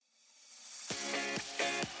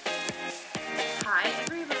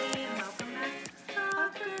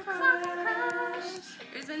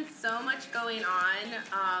going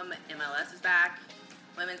on. MLS is back.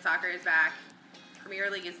 Women's soccer is back.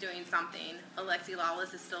 Premier League is doing something. Alexi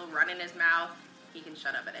Lawless is still running his mouth. He can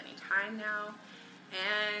shut up at any time now.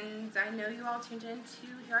 And I know you all tuned in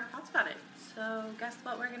to hear our thoughts about it. So guess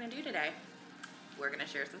what we're going to do today? We're going to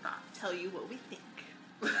share some thoughts. Tell you what we think.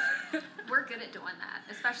 We're good at doing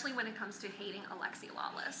that, especially when it comes to hating Alexi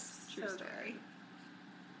Lawless. True story.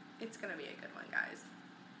 It's going to be a good one, guys.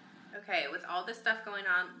 Okay, with all this stuff going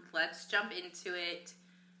on, let's jump into it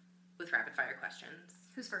with rapid fire questions.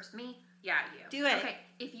 Who's first? Me? Yeah, you. Do it. Okay,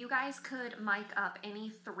 if you guys could mic up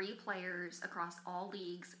any 3 players across all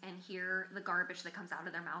leagues and hear the garbage that comes out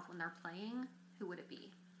of their mouth when they're playing, who would it be?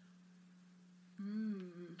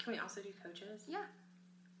 Can we also do coaches? Yeah.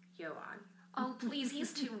 Johan. Oh, please,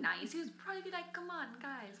 he's too nice. He was probably be like, come on,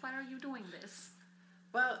 guys, why are you doing this?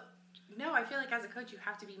 Well, no, I feel like as a coach you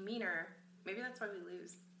have to be meaner. Maybe that's why we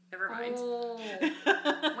lose. Never mind. Oh,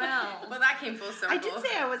 Well, that came full circle. I did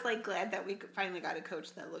say I was glad that we finally got a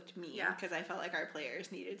coach that looked mean, Yeah. because I felt like our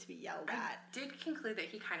players needed to be yelled I at. did conclude that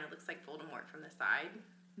he kind of looks like Voldemort from the side.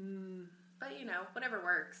 But, whatever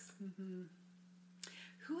works.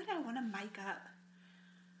 Who would I want to mic up?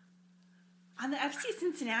 On the FC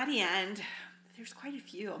Cincinnati end, there's quite a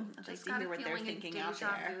few. I'd like to hear what they're thinking out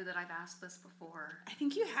there. Vu that I've asked this before. I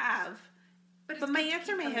think you have. But my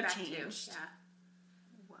answer may have changed. changed. Yeah.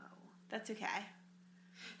 Whoa. That's okay.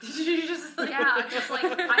 Did you just Yeah, just I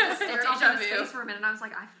just stared off in his Deja vu. face for a minute and I was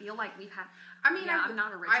like, I feel like we've had... I mean, I'm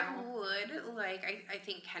not original. I would, I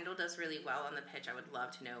think Kendall does really well on the pitch. I would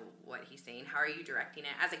love to know what he's saying. How are you directing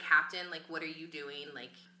it? As a captain, what are you doing?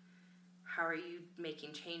 How are you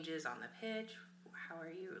making changes on the pitch? How are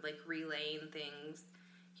you, relaying things?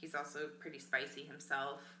 He's also pretty spicy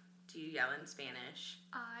himself. Do you yell in Spanish?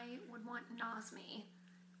 I would want Nazmi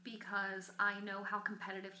because I know how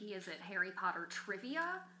competitive he is at Harry Potter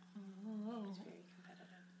trivia. He's very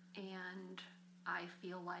competitive. And I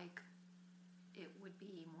feel like it would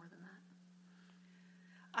be more than that.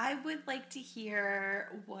 I would like to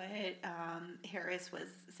hear what Harris was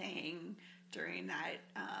saying during that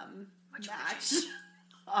match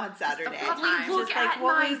on Saturday. Look at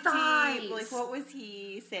my thighs. What was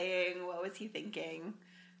he saying? What was he thinking?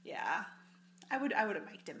 Yeah, I would have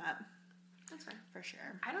mic'd him up. That's fair. For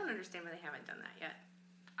sure. I don't understand why they haven't done that yet.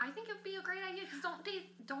 I think it would be a great idea because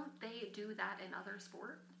don't they do that in other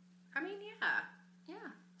sport? I mean, yeah.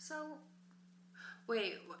 Yeah. So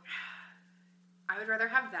Wait, I would rather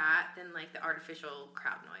have that than the artificial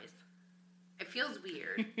crowd noise. It feels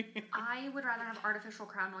weird. I would rather have artificial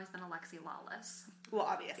crowd noise than Alexi Lawless. Well,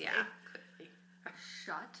 obviously. Yeah, could be.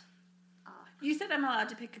 Shut up. You said I'm allowed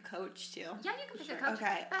to pick a coach, too. Yeah, you can pick a coach.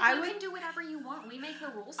 Okay. Beth, you can do whatever you want. We make the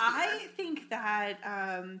rules here. I think that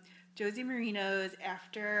Josie Marino's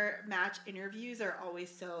after-match interviews are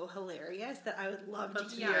always so hilarious that I would love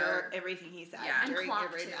to hear everything he said during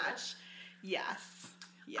every match. Yes.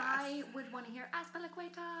 I would want to hear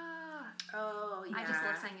Azpilicueta. Oh, yeah. I just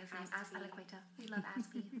love saying his name, Azpilicueta. We love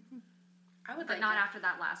Azpi. But not after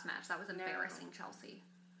that last match. That was embarrassing, Chelsea.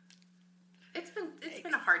 It's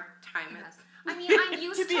been a hard time. Yes. I mean, I'm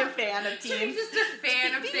used to be a fan of teams. To be just a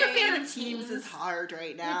fan of being things. a fan of teams is hard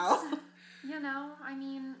right now.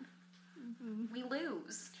 We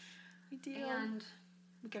lose. We do. And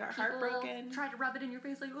we get our heart broken. Try to rub it in your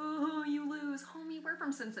face oh, you lose. Homie, we're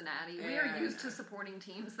from Cincinnati. We are used to supporting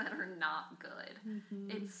teams that are not good.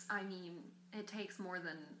 It takes more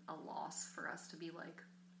than a loss for us to be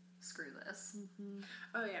screw this.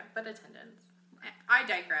 Oh, yeah, but attendance. I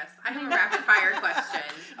digress. I have a rapid fire question.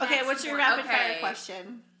 Okay, what's your rapid fire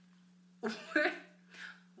question?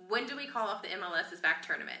 When do we call off the MLS is back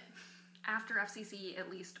tournament? After FCC at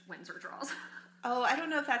least wins or draws. Oh, I don't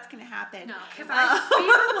know if that's going to happen. No. Because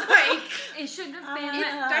I feel it shouldn't have been.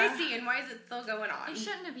 It's dicey, and why is it still going on? It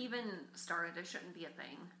shouldn't have even started. It shouldn't be a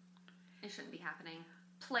thing. It shouldn't be happening.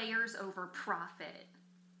 Players over profit.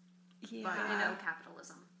 Yeah. But,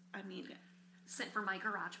 capitalism. I mean... Sent for my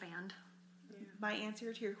garage band. My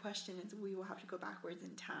answer to your question is we will have to go backwards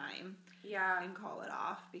in time. Yeah. And call it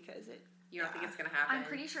off because it... You don't think it's going to happen? I'm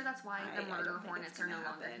pretty sure that's why the Murder Hornets are no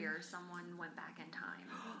longer happen. here. Someone went back in time.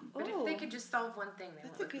 But if they could just solve one thing, they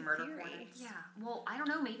That's went a with good Murder theory. Hornets. Yeah. Well, I don't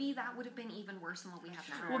know. Maybe that would have been even worse than what we have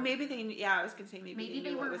now. Well, maybe they... Yeah, I was going to say maybe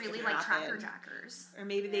they knew were what was really gonna Tracker happen. Jackers. Or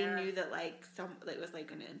maybe they knew that it was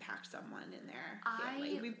going to impact someone in their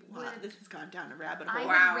family. This has gone down a rabbit hole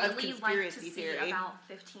I of would really conspiracy like to theory. see about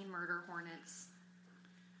 15 Murder Hornets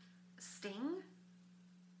sting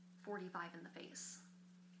 45 in the face.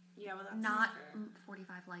 Yeah, well, that's not fair.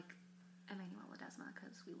 45 like Emmanuel Ledesma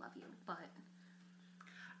because we love you, but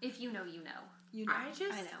if you know, you know. I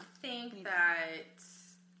just think that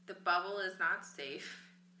the bubble is not safe.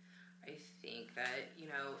 I think that,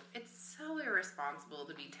 it's so irresponsible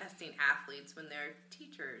to be testing athletes when they're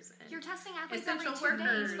teachers. And you're testing athletes every 2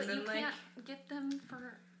 days, but you can't get them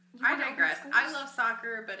for... I digress. I love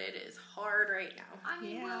soccer, but it is hard right now. I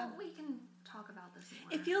mean, well, we can talk about this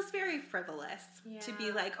more. It feels very frivolous to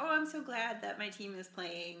be like, oh, I'm so glad that my team is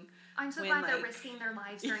playing. I'm so glad they're risking their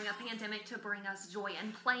lives during a pandemic to bring us joy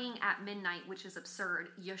and playing at midnight, which is absurd.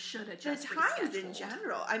 You should have just the times in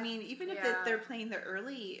general. I mean, even if they're playing the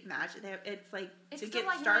early match, it's like to get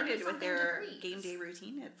started with their game day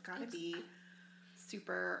routine. It's got to be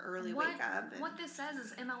super early wake up. What this says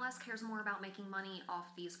is MLS cares more about making money off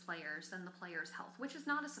these players than the players' health, which is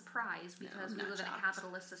not a surprise because we live in a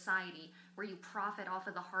capitalist society where you profit off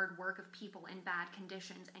of the hard work of people in bad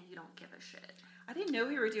conditions and you don't give a shit. I didn't know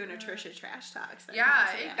we were doing a Trisha trash talk.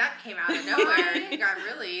 That came out of nowhere. It got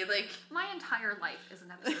really my entire life is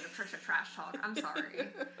an episode of Trisha trash talk. I'm sorry.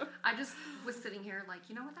 I just was sitting here like,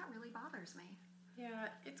 you know what? That really bothers me. Yeah,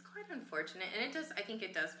 it's quite unfortunate, and I think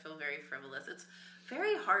it does feel very frivolous. It's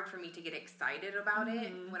very hard for me to get excited about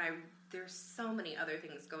it when there's so many other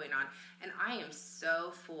things going on, and I am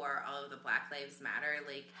so for all of the Black Lives Matter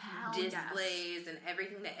displays and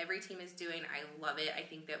everything that every team is doing. I love it. I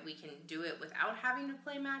think that we can do it without having to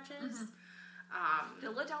play matches.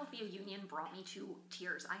 Philadelphia Union brought me to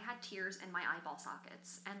tears. I had tears in my eyeball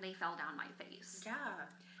sockets, and they fell down my face. Yeah.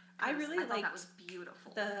 I really liked that was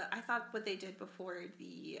beautiful. I thought what they did before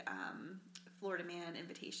the Florida Man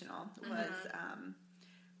Invitational was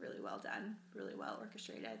really well done, really well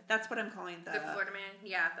orchestrated. That's what I'm calling the Florida Man.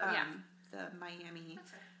 The Miami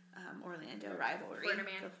Orlando rivalry.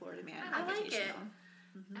 The Florida Man I Invitational. like it.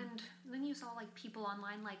 And then you saw people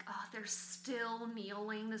online they're still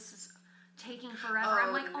kneeling. This is taking forever.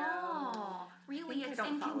 I'm like, really? It's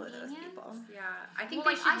don't inconvenient. Follow those people. Yeah, I think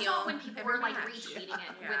they should I saw when people were retweeting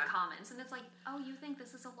it with comments, and it's like, oh, you think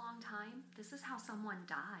this is a long time? This is how someone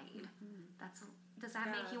died. Does that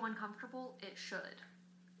make you uncomfortable? It should.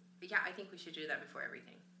 Yeah, I think we should do that before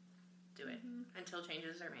everything. Do it until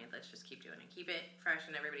changes are made. Let's just keep doing it. Keep it fresh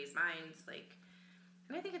in everybody's minds.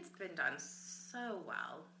 And I think it's been done so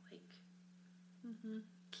well.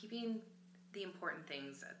 Keeping the important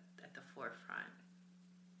things at the forefront.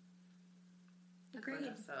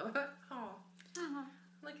 Agreed. So,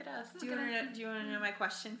 look at us. Do you want to know my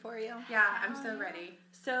question for you? Yeah, I'm so ready.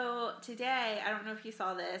 So today, I don't know if you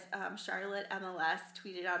saw this. Charlotte MLS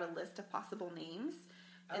tweeted out a list of possible names,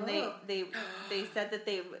 and they said that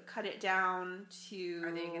they've cut it down to.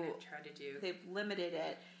 Are they going to try to do? They've limited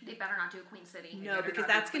it. They better not do Queen City. No, because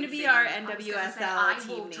that's going to be our NWSL team I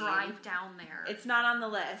will drive down there. It's not on the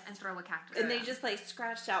list. And throw a cactus. And they just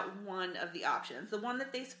scratched out one of the options. The one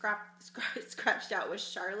that they scratched out was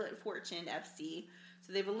Charlotte Fortune FC.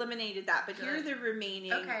 So they've eliminated that. But here are the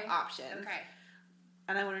remaining options. Okay.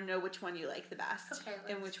 And I want to know which one you like the best. Okay.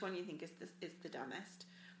 And which one you think is the dumbest.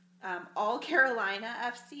 All Carolina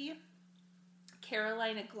FC.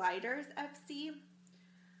 Carolina Gliders FC.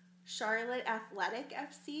 Charlotte Athletic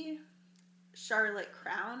FC, Charlotte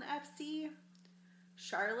Crown FC,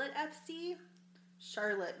 Charlotte FC,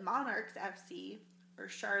 Charlotte Monarchs FC, or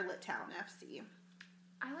Charlottetown FC.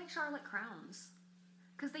 I like Charlotte Crowns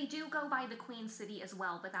because they do go by the Queen City as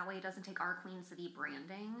well, but that way it doesn't take our Queen City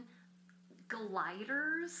branding.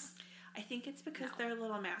 Gliders? I think it's because their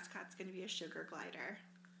little mascot's going to be a sugar glider.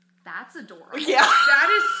 That's adorable. Yeah. That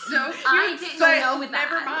is so cute. I didn't know that.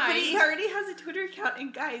 Never mind. But he already has a Twitter account,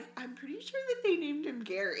 and guys, I'm pretty sure that they named him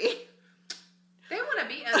Gary. They want to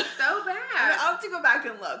beat us so bad. I'll have to go back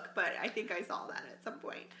and look, but I think I saw that at some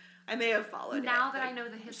point. I may have followed it. Now that I know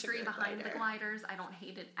the history behind the gliders, I don't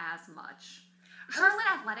hate it as much. Charlotte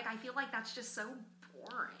Athletic, I feel like that's just so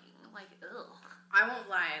boring. Ugh. I won't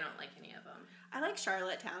lie, I don't like any of them. I like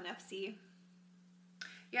Charlottetown FC.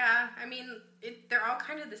 Yeah, I mean, they're all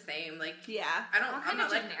kind of the same. Yeah. I'm not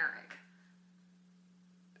generic.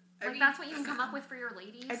 That's what you can come up with for your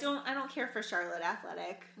ladies? I don't care for Charlotte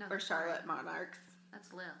Athletic or Charlotte Monarchs.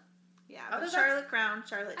 That's Lil. Yeah, but Charlotte Crown,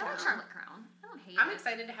 Charlottetown. I like Charlotte Crown. I don't hate it. I'm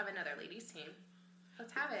excited to have another ladies team.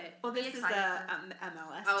 Let's have it. Well, this is a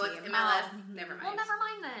MLS team. Oh, it's MLS. Never mind. Well, never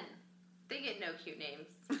mind then. They get no cute names.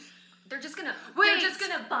 They're just gonna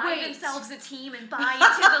buy themselves a team and buy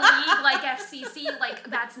into the league like FCC.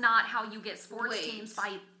 That's not how you get sports teams,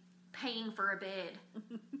 by paying for a bid.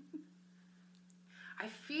 I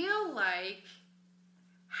feel like,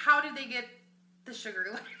 how did they get the sugar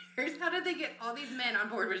gliders? How did they get all these men on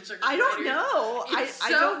board with sugar gliders? I don't know. I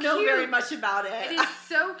don't know very much about it. It is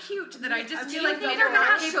so cute that I just feel like they're gonna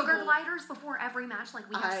have sugar gliders before every match, like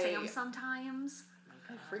we have Sam sometimes.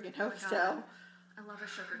 I freaking hope so. I love a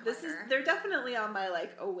sugar glider. They're definitely on my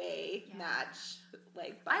like away match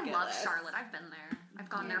like bucket I love list. Charlotte. I've been there. I've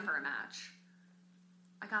gone there for a match.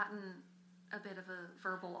 I got in a bit of a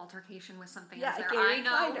verbal altercation with some fans there. Gary I know.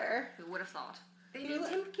 Glider. Who would have thought? They named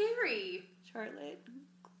him Gary. Charlotte.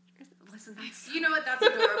 Listen, that's You know what? That's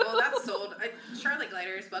adorable. That's sold. Charlotte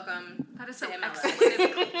Gliders, welcome. that is so to MLS.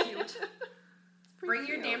 expletively cute. Bring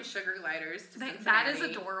your damn sugar gliders to Cincinnati. That is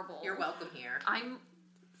adorable. You're welcome here.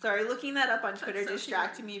 Sorry, looking that up on Twitter so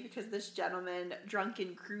distracted me because this gentleman,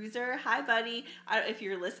 Drunken Cruiser, hi buddy. If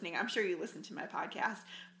you're listening, I'm sure you listen to my podcast.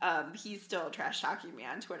 He's still trash talking me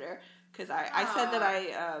on Twitter because I said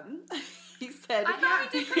that he said, I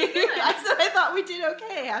thought we did pretty good. I said I thought we did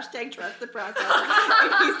okay. # trust the process.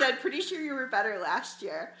 And he said, pretty sure you were better last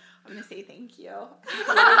year. I'm going to say thank you.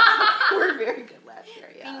 We're very good last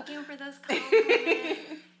year, yeah. Thank you for this compliment.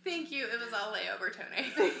 Thank you. It was all layover,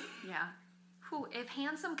 Tony. Yeah. If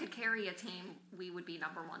Handsome could carry a team, we would be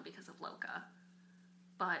number one because of Loca.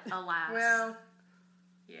 But alas. Well,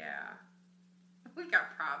 yeah. We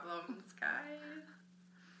got problems, guys.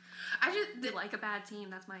 We like a bad team.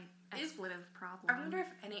 That's my expletive problem. I wonder if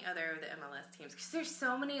any other of the MLS teams, because there's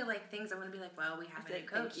so many like things I want to be like, well, we have a new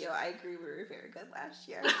coach. Thank you. I agree. We were very good last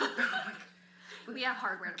year. We have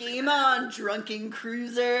hardware. Game on, Drunken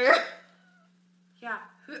Cruiser. Yeah.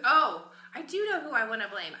 I do know who I want to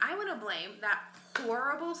blame. I want to blame that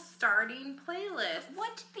horrible starting playlist.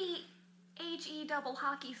 What the HE double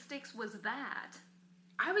hockey sticks was that?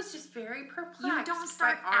 I was just very perplexed. You don't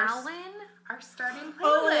start Allen? Our starting playlist.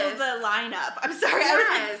 Oh, the lineup. I'm sorry, Yes.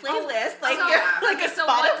 I was like playlist. Like, So- like a so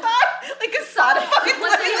Spotify? Like a Spotify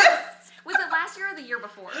playlist? Was it last year or the year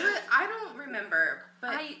before? I don't remember,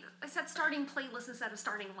 but I said starting playlist instead of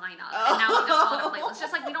starting lineup. Oh. And now we just call it a playlist.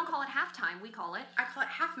 Just like we don't call it halftime, we call it. I call it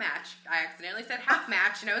half match. I accidentally said half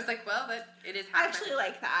match, and I was like, well, it is half I actually match.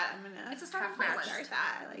 like that. I'm gonna. It's a starting half match. playlist. Start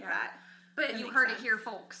that. I like that. But You makes heard sense. it here,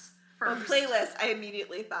 folks. Well, First. playlist. I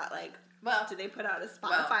immediately thought like, well, did they put out a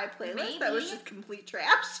Spotify playlist that was maybe. just complete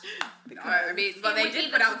trash? I mean, well, they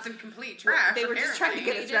did put out some complete trash. They were just trying to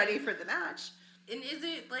get apparently. us ready for the match. And is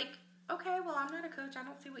it like, okay, well, I'm not a coach. I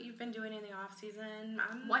don't see what you've been doing in the off season.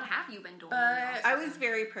 What have you been doing? But- I was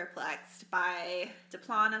very perplexed by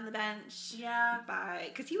Duplan on the bench. Yeah.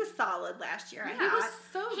 Because he was solid last year. He was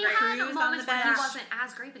so He great. had Cruz on moments the when he bench. wasn't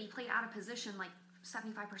as great, but he played out of position like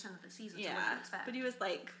 75% of the season. So what do you expect? but he was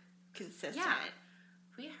like consistent. Yeah.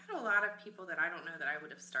 We had a lot of people that I don't know that I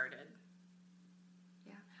would have started.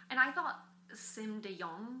 Yeah, and I thought Sim De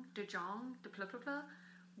Jong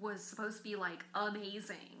was supposed to be like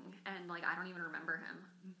amazing, and like I don't even remember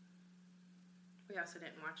him. We also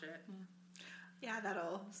didn't watch it. Yeah,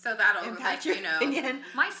 that'll So impact like, your you know. opinion.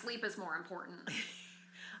 My sleep is more important.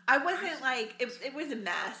 I wasn't like it was a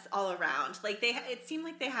mess all around. Like it seemed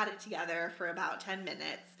like they had it together for about 10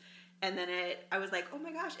 minutes, and then I was like, oh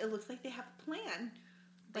my gosh, it looks like they have a plan.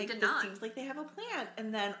 They Like did this not. seems like they have a plan,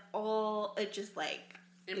 and then it just like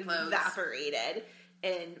Implodes. evaporated,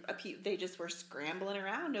 and they just were scrambling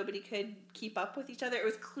around. Nobody could keep up with each other. It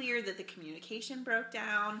was clear that the communication broke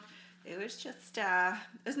down. It was just it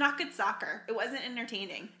was not good soccer. It wasn't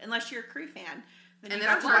entertaining unless you're a Crew fan. Then And you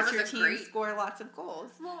then got to Duplan watch your was a team great- score lots of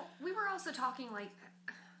goals. Well, we were also talking like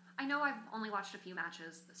I know I've only watched a few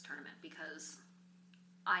matches this tournament because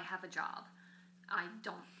I have a job. I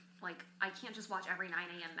don't. I can't just watch every 9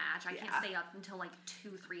 a.m. match. I can't stay up until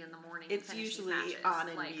 2, 3 in the morning. It's and finish usually these matches. on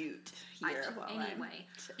and mute here. Anyway,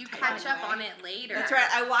 You catch up on it later. That's right.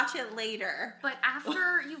 I watch it later. but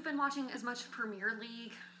after you've been watching as much Premier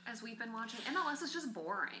League as we've been watching, MLS is just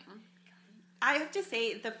boring. I have to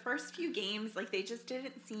say, the first few games, they just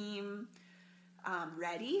didn't seem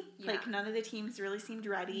ready. Yeah. None of the teams really seemed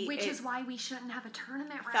ready. Which It is why we shouldn't have a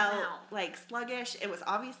tournament right felt now. sluggish. It was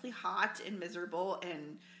obviously hot and miserable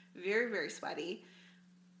and very, very sweaty.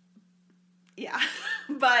 Yeah.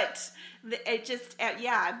 But it just,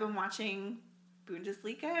 I've been watching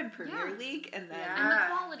Bundesliga and Premier League, and then And the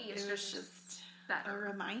quality is it was just just better. a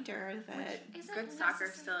reminder that Isn't Good soccer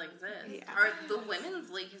necessary. still exists. Yeah. Or the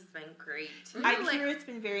women's league has been great too. I hear it's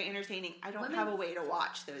been very entertaining. I don't have a Women's- way to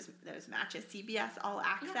watch those matches. CBS All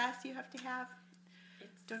Access you have to have.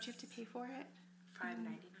 Don't you have to pay for it?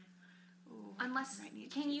 $5.99. Ooh, Unless, I might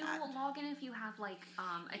need to can do you that. log in if you have a TV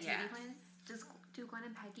Yes. plan? Do Glenn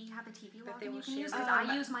and Peggy have a TV But they login will you can share use? the- 'Cause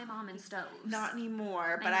I use my mom and stoves. Not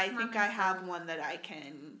anymore, but Thanks, I think Mom I and have Stove. one that I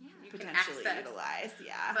can You can potentially access. utilize.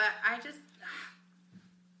 Yeah. But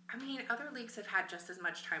I mean, other leagues have had just as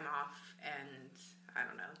much time off, and I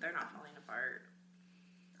don't know, they're not falling apart.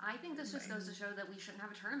 I think this just goes to show that we shouldn't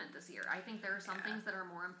have a tournament this year. I think there are some things that are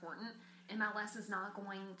more important. MLS is not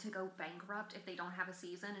going to go bankrupt if they don't have a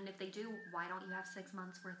season, and if they do, why don't you have 6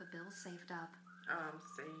 months worth of bills saved up? I'm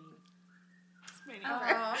saying.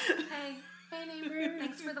 Oh, hey neighbor.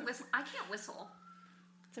 Thanks for the whistle. I can't whistle.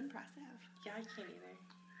 It's impressive. Yeah, I can't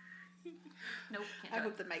either. Nope, can't I do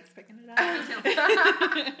hope it. the mic's picking it up. Me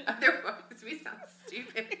too. Otherwise, we sound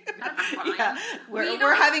stupid. That's fine. Yeah,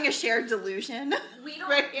 we're having a shared delusion. We don't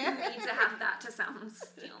right here. need to have that to sound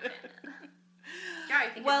stupid. Yeah, I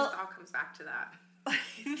think it just all comes back to that.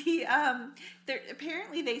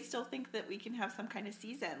 Apparently they still think that we can have some kind of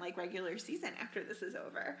season, like regular season, after this is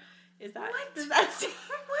over. Is that what? Does that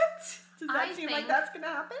seem like that's gonna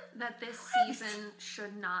happen? That this season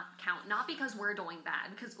should not count, not because we're doing bad.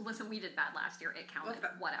 Because listen, we did bad last year; it counted,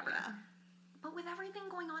 whatever. Yeah. But with everything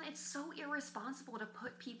going on, it's so irresponsible to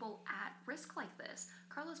put people at risk like this.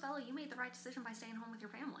 Carlos Vela, you made the right decision by staying home with your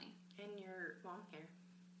family and your long hair.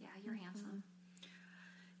 Yeah, you're handsome.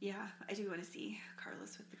 Yeah, I do want to see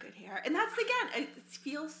Carlos with the good hair. And that's, again, it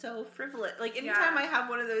feels so frivolous. Like, anytime I have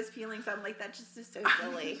one of those feelings, I'm like, that just is so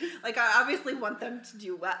silly. Like, I obviously want them to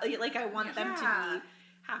do well. Like, I want them to be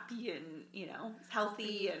happy and,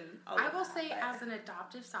 healthy and all I will say, as an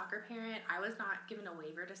adoptive soccer parent, I was not given a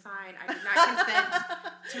waiver to sign. I did not consent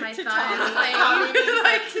to my son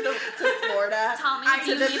playing. To Florida. Tommy,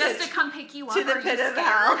 do you need us to come pick you up? To the pit of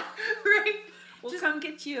hell. Right. We'll come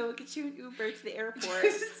get you. We'll get you an Uber to the airport.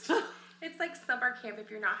 It's like summer camp. If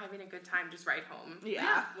you're not having a good time, just ride home.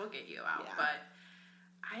 Yeah. We'll get you out. Yeah.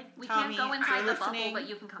 But we Tommy, can't go inside the bubble, but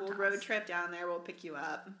you can come We'll to road us. trip down there. We'll pick you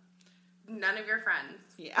up. None of your friends.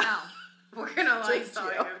 Yeah. No. We're going to Just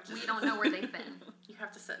you. We don't know where they've been. You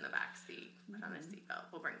have to sit in the back seat. Put on a seatbelt.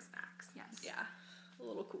 We'll bring snacks. Yes. Yeah. A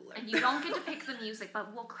little cooler. And you don't get to pick the music,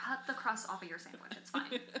 but we'll cut the crust off of your sandwich. It's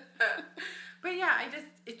fine. But yeah,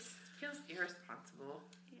 it feels irresponsible.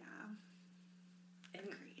 Yeah. And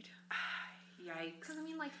agreed. Yikes. Because, I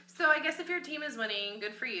mean, like... So I guess if your team is winning,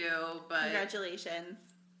 good for you, but... Congratulations.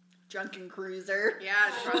 Drunken Cruiser.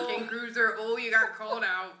 Yeah, Drunken Cruiser. Oh, you got called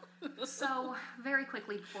out. So, very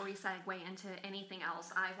quickly, before we segue into anything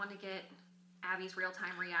else, I want to get Abby's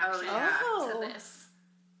real-time reaction to this.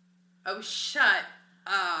 Oh, shut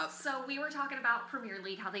up. So, we were talking about Premier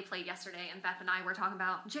League, how they played yesterday, and Beth and I were talking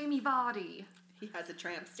about Jamie Vardy. He has a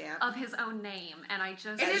tramp stamp. Of his own name, and I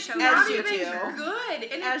just and it's showed not you even do. good.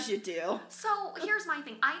 And as you do. So, here's my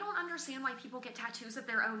thing. I don't understand why people get tattoos of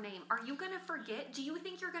their own name. Are you going to forget? Do you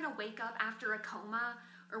think you're going to wake up after a coma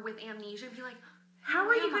or with amnesia and be like, how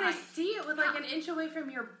are you going to see it with like an inch away from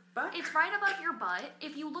your butt? It's right above your butt.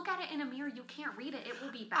 If you look at it in a mirror, you can't read it. It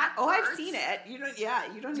will be backwards. I've seen it. You don't.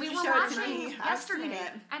 Yeah, you don't. We need were to show watching it to me. yesterday, I've seen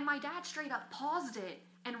it. and my dad straight up paused it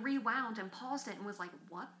and rewound and paused it and was like,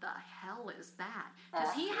 "What the hell is that?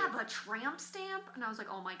 Does he have a tramp stamp?" And I was like,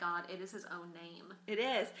 "Oh my god, it is his own name." It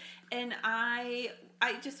is, and I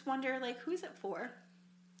just wonder, like, who's it for?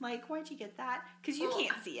 Like, why'd you get that? Because you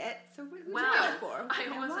can't see it. So who's it for? I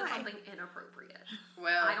almost said something inappropriate.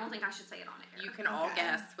 Well, I don't think I should say it on air. You can all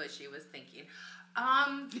guess what she was thinking.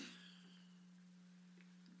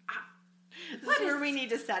 This is where we need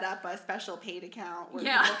to set up a special paid account where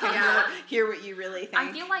Yeah. people can hear what you really think.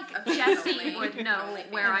 I feel like Jesse would know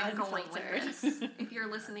where I'm Unfiltered. going with this. If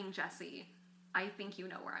you're listening, Jesse, I think you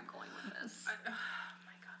know where I'm going with this. Oh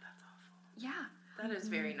my god, that's awful. Yeah. That is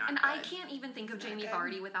very not And good. I can't even think of Jamie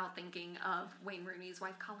Vardy without thinking of Wayne Rooney's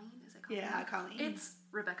wife, Colleen. Is it Colleen? Yeah, Colleen. It's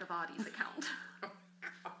Rebecca Vardy's account. Oh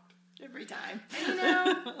god. Every time. And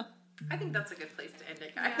I think that's a good place to end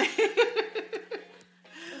it, guys.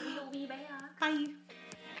 We'll be back. Bye.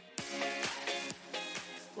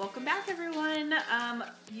 Welcome back, everyone.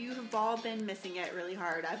 You have all been missing it really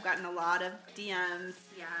hard. I've gotten a lot of DMs,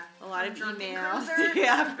 a lot of emails,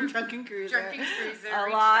 from Drunken Cruiser, a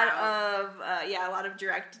lot of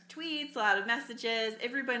direct tweets, a lot of messages.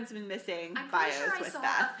 Everyone's been missing I'm bios pretty sure I with saw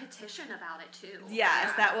Beth. a petition about it too.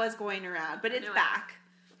 Yes, that was going around, but it's back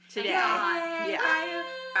today. Yeah.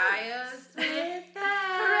 Bios with Beth.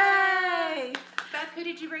 Hooray! Beth, who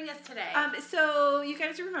did you bring us today? So you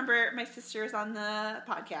guys remember my sister is on the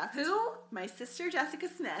podcast. Who? My sister Jessica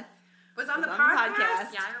Smith was on the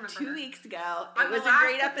podcast? Yeah, I remember 2 weeks ago. On It was the a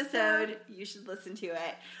great last episode. You should listen to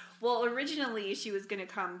it. Well, originally she was going to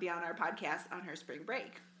come be on our podcast on her spring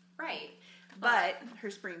break. Right. But her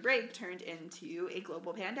spring break turned into a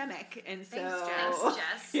global pandemic. And so Thanks,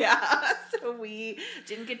 Jess. Yeah. So we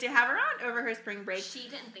didn't get to have her on over her spring break. She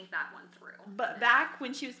didn't think that one through. But back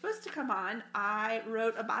when she was supposed to come on, I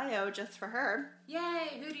wrote a bio just for her.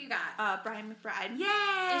 Yay. Who do you got? Brian McBride.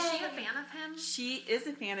 Yay. Is she a fan of him? She is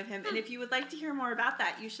a fan of him. And if you would like to hear more about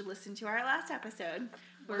that, you should listen to our last episode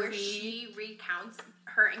where she recounts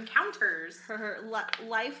her encounters. Her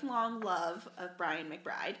lifelong love of Brian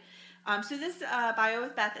McBride. So this bio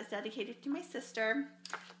with Beth is dedicated to my sister,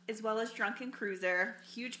 as well as Drunken Cruiser.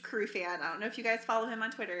 Huge Crew fan. I don't know if you guys follow him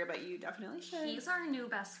on Twitter, but you definitely should. He's our new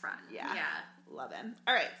best friend. Yeah. Love him.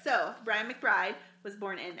 All right, so Brian McBride was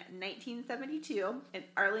born in 1972 in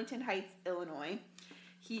Arlington Heights, Illinois.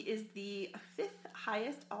 He is the 5th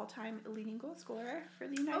highest all-time leading goal scorer for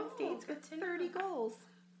the United States with 30 goals.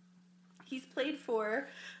 He's played for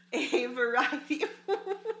a variety of...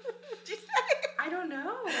 What did you say? I don't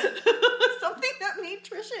know. Something that made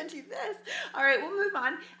Trisha do this. All right, we'll move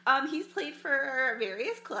on. He's played for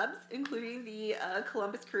various clubs, including the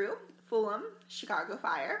Columbus Crew, Fulham, Chicago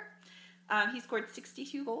Fire. He scored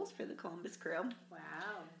 62 goals for the Columbus Crew.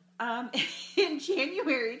 Wow. In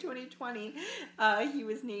January 2020, he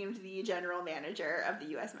was named the general manager of the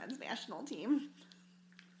U.S. men's national team.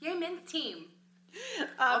 Yay, men's team.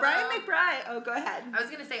 Brian McBride. Oh, go ahead. I was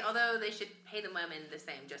going to say, although they should pay the women the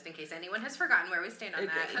same, just in case anyone has forgotten where we stand on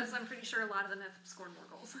that. Because I'm pretty sure a lot of them have scored more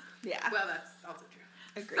goals. Yeah. Well, that's also true.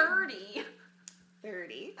 Agreed.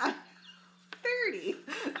 30.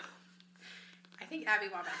 I think Abby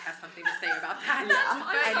Wambach has something to say about that.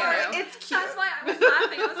 Yeah, I know. It's cute. That's why I was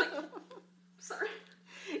laughing. I was like, sorry.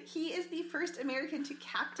 He is the first American to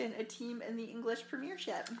captain a team in the English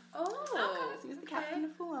Premiership. Oh. So he was the captain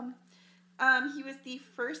of Fulham. He was the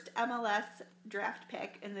first MLS draft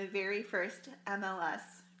pick in the very first MLS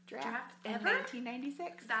draft in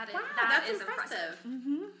 1996. That's impressive.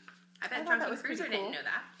 Mm-hmm. I bet Drunken Cruiser didn't know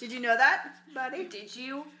that. Did you know that, buddy? Did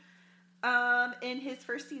you? In his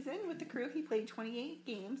first season with the Crew, he played 28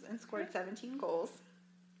 games and scored 17 goals.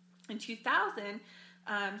 In 2000,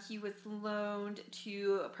 he was loaned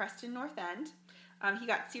to Preston North End. He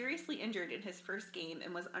got seriously injured in his first game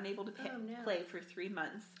and was unable to play for 3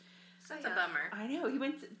 months. That's a bummer. I know.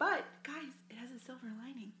 But guys, it has a silver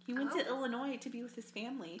lining. He went to Illinois to be with his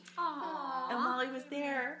family. Aww. And while he was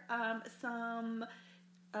there,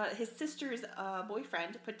 his sister's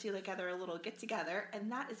boyfriend put together a little get-together,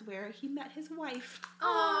 and that is where he met his wife.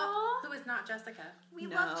 Aww. Who is not Jessica. We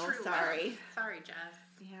love True. Sorry. Sorry, Jess.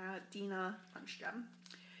 Yeah, Dina Lundstrom.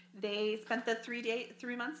 They spent the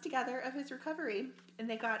 3 months together of his recovery, and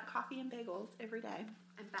they got coffee and bagels every day.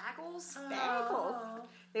 And bagels? Bagels.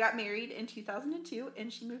 They got married in 2002,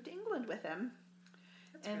 and she moved to England with him.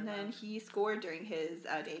 Then he scored during his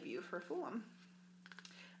debut for Fulham.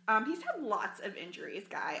 He's had lots of injuries,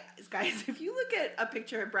 guys. If you look at a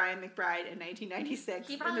picture of Brian McBride in 1996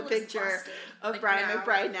 and a picture of Brian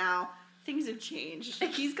McBride now, things have changed.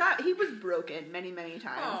 He was broken many, many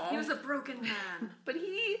times. Aww. He was a broken man. But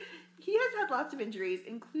he has had lots of injuries,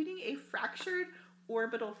 including a fractured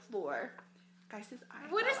orbital floor. Guys, his eye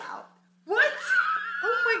fell out. What?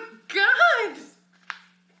 Oh my god!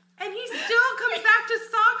 And he still comes back to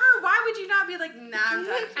soccer? Why would you not be like, nah, I'm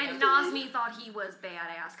done? And Nazmi thought he was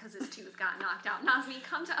badass because his tooth got knocked out. Nazmi,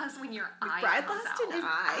 come to us when your eye comes out. McBride lost an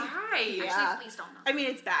eye. Yeah. Actually, please don't know. I mean,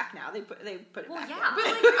 it's back now. They put it back. Yeah.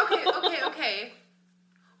 But okay.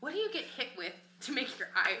 What do you get hit with to make your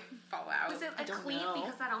eye fall out? Was it a cleat?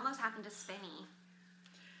 Because that almost happened to Spinny.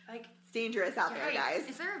 Like, it's dangerous out there, guys.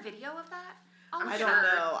 Is there a video of that? I don't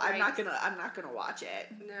know. I'm not gonna watch it.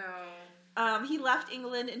 No. He left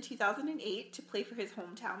England in 2008 to play for his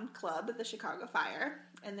hometown club, the Chicago Fire,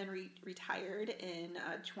 and then retired in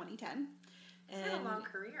 2010. He's had a long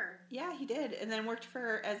career. Yeah, he did, and then worked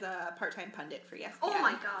as a part-time pundit for ESPN. Oh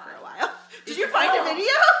my god! For a while. Did you find a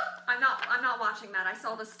video? I'm not watching that. I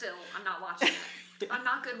saw the still. I'm not watching it. I'm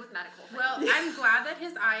not good with medical things. Well, I'm glad that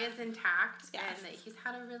his eye is intact yes. and that he's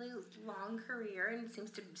had a really long career and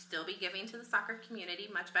seems to still be giving to the soccer community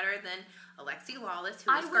much better than Alexi Lawless,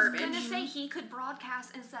 who was garbage. I was going to say he could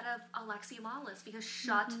broadcast instead of Alexi Lawless because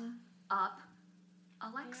shut up,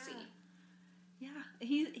 Alexi. Yeah,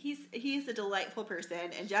 he's a delightful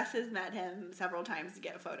person, and Jess has met him several times to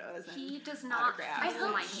get photos. And he does not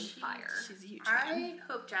feel my hate fire. She's a huge fan. I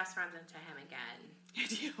hope Jess runs into him again. I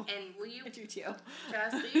do. And will you? I do too.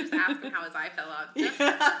 Jess, will you just ask him how his eye fell out?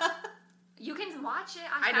 You can watch it.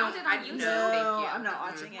 I found it on YouTube. No, I'm not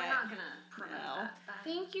watching it. We're not gonna promote that.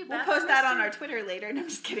 Thank you, Beth. We'll post that on our Twitter later. No, I'm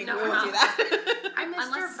just kidding. No, we won't do that. I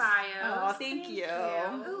missed your bio. Oh, thank you.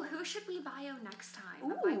 Ooh, who should we bio next time?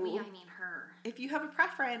 Ooh. By we, I mean her. If you have a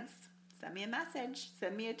preference, send me a message.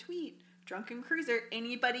 Send me a tweet. Drunken Cruiser.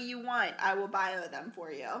 Anybody you want, I will bio them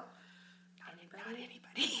for you. Not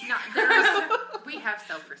anybody. We have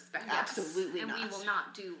self-respect. Absolutely not. And we will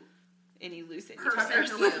not do any loose person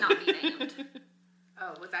who must not be named.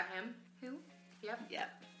 Oh, was that him? Who? Yep.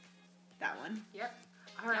 That one. Yep.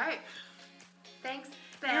 All right. Thanks,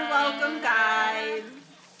 You're welcome, guys.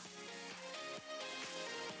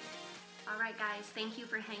 right, guys, thank you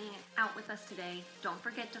for hanging out with us today. Don't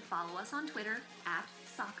forget to follow us on Twitter at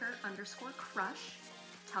 @soccer_crush.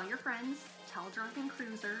 Tell your friends, tell Drunken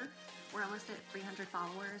Cruiser. We're almost at 300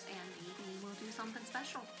 followers, and maybe we'll do something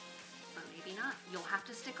special. But maybe not. You'll have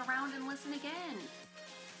to stick around and listen again.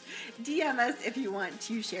 DM us if you want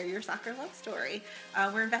to share your soccer love story.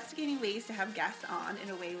 We're investigating ways to have guests on in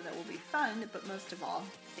a way that will be fun, but most of all,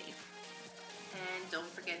 safe. And don't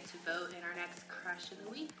forget to vote in our next Crush of the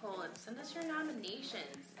Week poll and send us your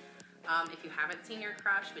nominations. If you haven't seen your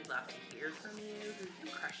crush, we'd love to hear from you. Who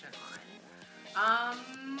you crushing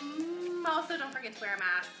on? Also, don't forget to wear a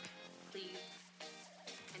mask, please.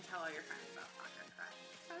 And tell all your friends about Soccer Crush.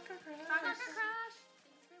 Soccer Crush.